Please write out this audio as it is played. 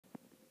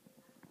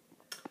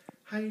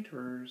Hi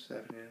YouTubers,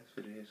 7 minutes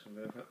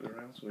videos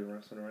around, so we're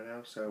wrestling right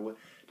now. So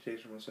today's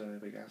from a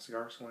big ass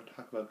cigar, so I want to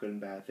talk about good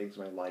and bad things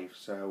in my life.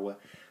 So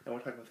I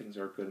want to talk about things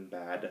that are good and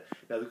bad.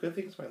 Now the good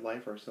things in my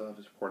life are I still have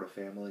a supportive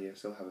family. I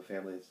still have a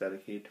family that's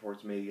dedicated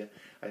towards me.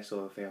 I still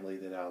have a family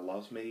that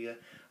loves me.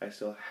 I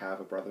still have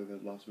a brother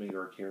that loves me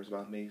or cares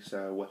about me.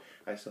 So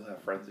I still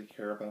have friends that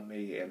care about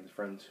me and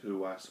friends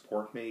who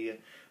support me.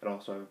 And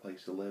also have a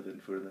place to live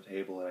and food on the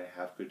table, and I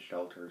have good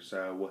shelter.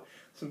 So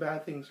some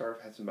bad things are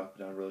I've had some up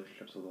and down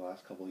relationships over the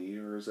last couple of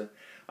years.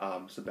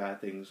 Some bad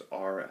things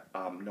are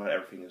not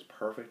everything is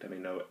perfect. I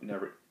mean, no,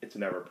 never. It's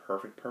never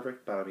perfect,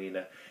 but I mean,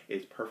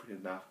 it's perfect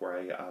enough where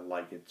I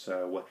like it.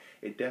 So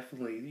it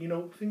definitely,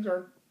 things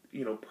aren't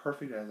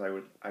perfect as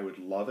I would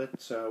love it.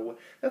 So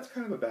that's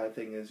kind of a bad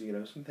thing. Is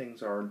some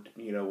things aren't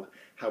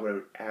how I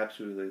would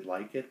absolutely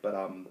like it,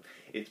 but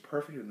it's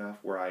perfect enough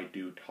where I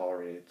do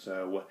tolerate it.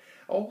 So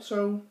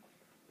also,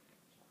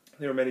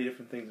 there are many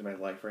different things in my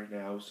life right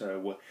now,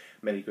 so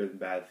many good and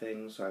bad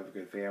things. So I have a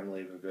good family,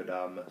 I have a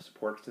good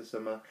support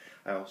system.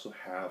 I also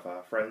have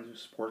friends who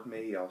support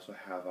me. I also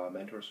have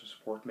mentors who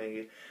support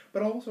me.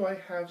 But also I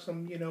have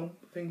some,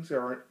 things that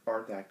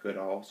aren't that good.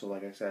 Also,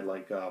 like I said,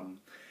 like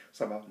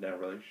some up and down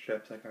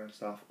relationships, that kind of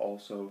stuff.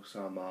 Also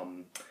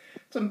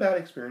some bad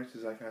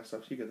experiences, that kind of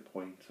stuff. So you get the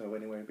point. So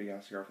anyway, big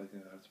ass cigar,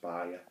 that's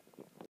bye.